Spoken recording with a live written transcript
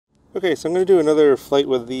Okay, so I'm going to do another flight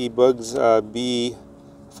with the Bugs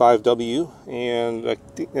B5W, and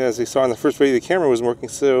as you saw in the first video, the camera wasn't working,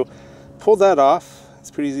 so pulled that off. It's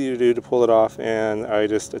pretty easy to do, to pull it off, and I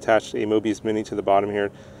just attached a Mobius Mini to the bottom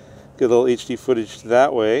here. Get a little HD footage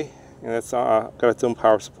that way, and it's got its own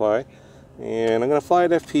power supply. And I'm going to fly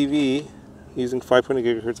at FPV using 5.0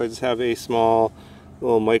 gigahertz. I just have a small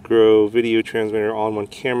little micro video transmitter on one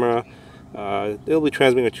camera. It'll be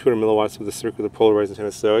transmitting at 200 milliwatts with a circular polarized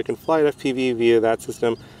antenna, so I can fly at FPV via that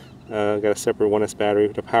system. Got a separate 1S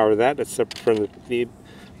battery to power that. That's separate from the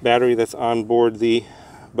battery that's on board the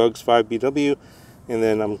Bugs 5BW, and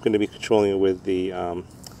then I'm going to be controlling it with the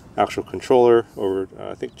actual controller over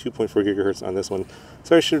I think 2.4 gigahertz on this one.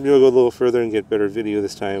 So I should be able to go a little further and get better video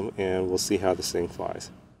this time, and we'll see how this thing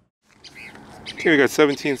flies. Okay, we got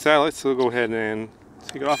 17 satellites, so we'll go ahead and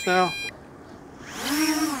take it off now.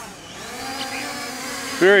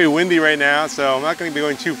 Very windy right now, so I'm not going to be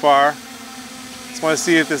going too far. Just want to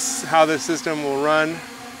see if how this system will run.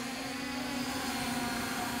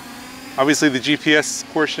 Obviously the GPS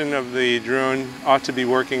portion of the drone ought to be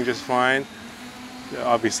working just fine.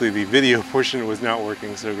 Obviously the video portion was not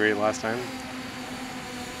working so great last time.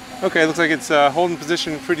 Okay, looks like it's holding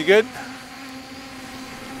position pretty good.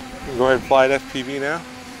 We'll go ahead and fly at FPV now.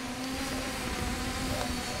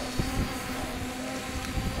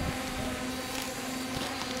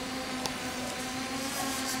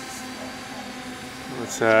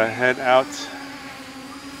 Let's head out.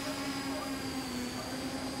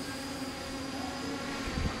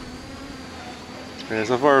 And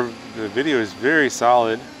so far the video is very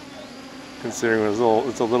solid, considering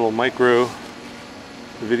it's a little micro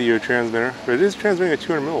video transmitter, but it is transmitting at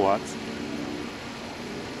 200 milliwatts.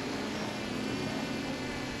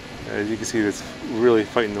 As you can see, it's really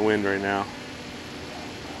fighting the wind right now.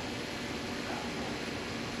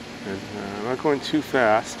 And, I'm not going too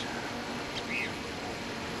fast.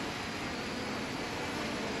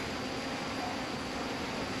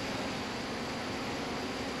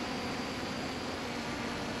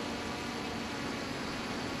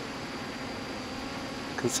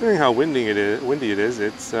 Considering how windy it is,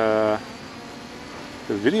 it's the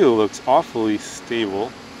video looks awfully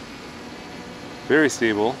stable, very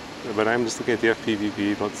stable. But I'm just looking at the FPV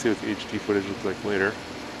feed. Let's see what the HD footage looks like later.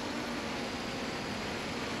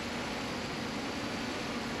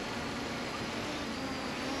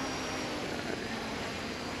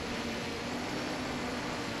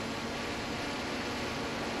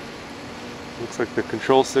 Looks like the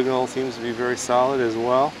control signal seems to be very solid as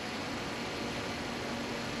well.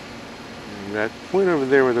 That point over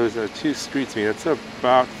there where those two streets meet, that's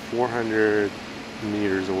about 400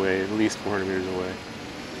 meters away, at least 400 meters away.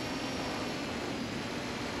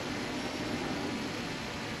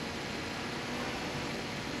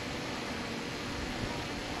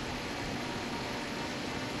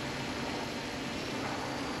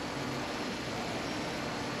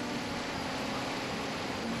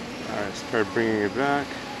 Alright, start bringing it back.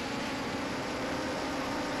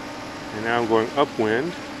 And now I'm going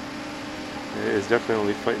upwind. It is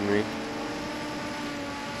definitely fighting me.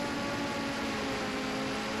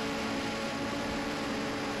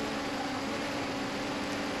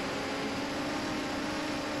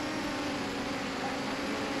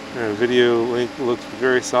 The video link looks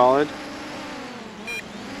very solid.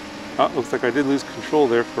 Oh, looks like I did lose control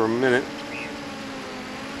there for a minute.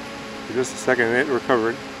 For just a second, and it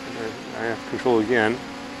recovered. I have control again.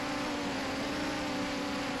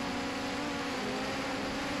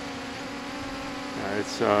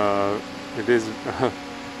 It is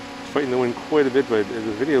fighting the wind quite a bit, but the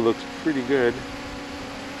video looks pretty good.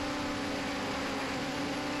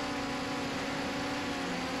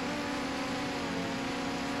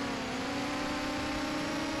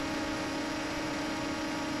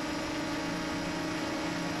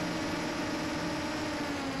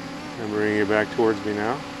 I'm bringing it back towards me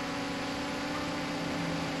now.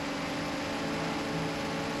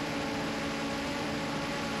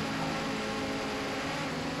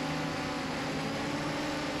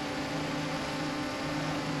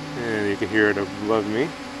 And you can hear it above me.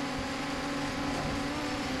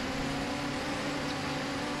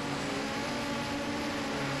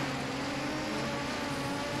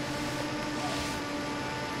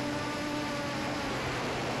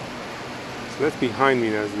 So that's behind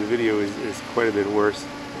me now, so the video is quite a bit worse.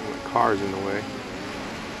 The car's in the way.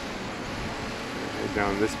 Head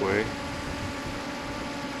down this way.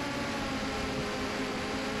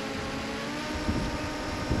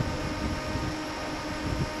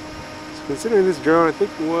 Considering this drone, I think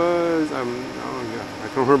was, I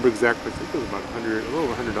don't remember exactly, I think it was about a little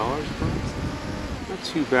over $100 perhaps. Not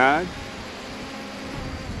too bad.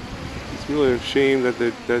 It's really a shame that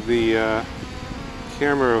the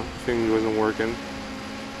camera thing wasn't working.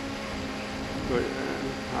 But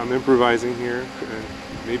I'm improvising here, and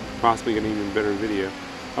maybe possibly getting even better video.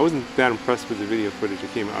 I wasn't that impressed with the video footage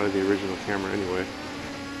that came out of the original camera anyway.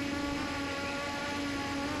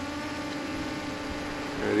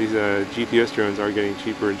 These GPS drones are getting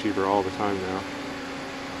cheaper and cheaper all the time now.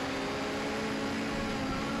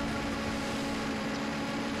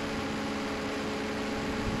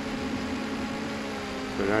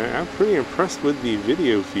 But I'm pretty impressed with the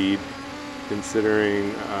video feed,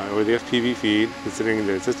 considering, or the FPV feed, considering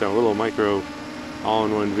that it's just a little micro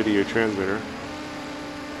all-in-one video transmitter.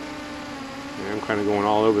 And I'm kind of going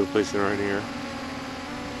all over the place right here.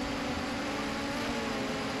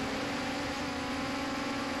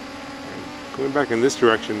 And going back in this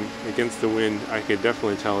direction against the wind, I could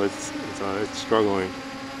definitely tell it's struggling.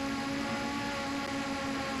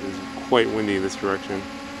 It's quite windy this direction.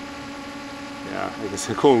 Yeah, like I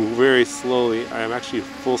said, going very slowly. I am actually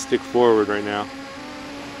full stick forward right now.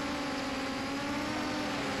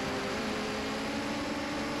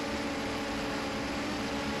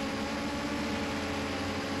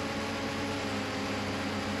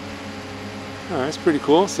 That's pretty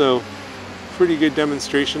cool. So, pretty good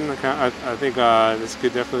demonstration. I think this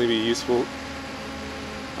could definitely be useful,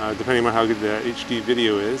 depending on how good the HD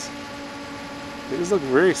video is. It does look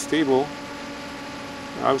very stable.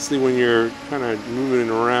 Obviously, when you're kind of moving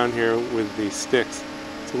around here with the sticks,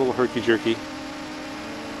 it's a little herky-jerky.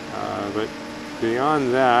 But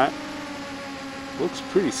beyond that, looks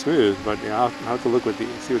pretty smooth. But yeah, I'll have to look see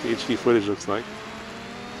what the HD footage looks like.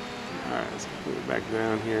 All right, let's move it back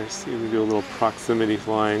down here. See if we do a little proximity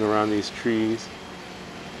flying around these trees.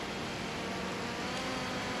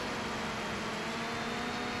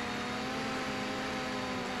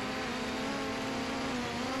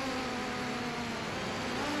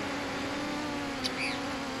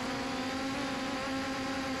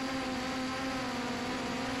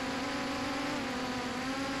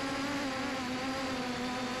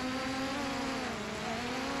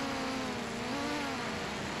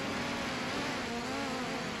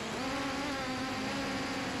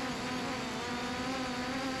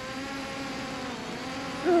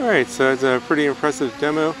 Alright, so it's a pretty impressive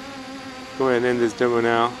demo. Go ahead and end this demo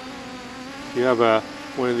now. If you have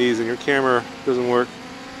one of these and your camera doesn't work,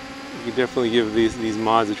 you can definitely give these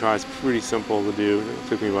mods a try. It's pretty simple to do. It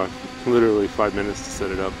took me about literally 5 minutes to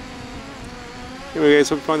set it up. Anyway guys,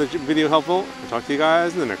 hope you found the video helpful. I'll talk to you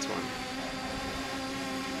guys in the next one.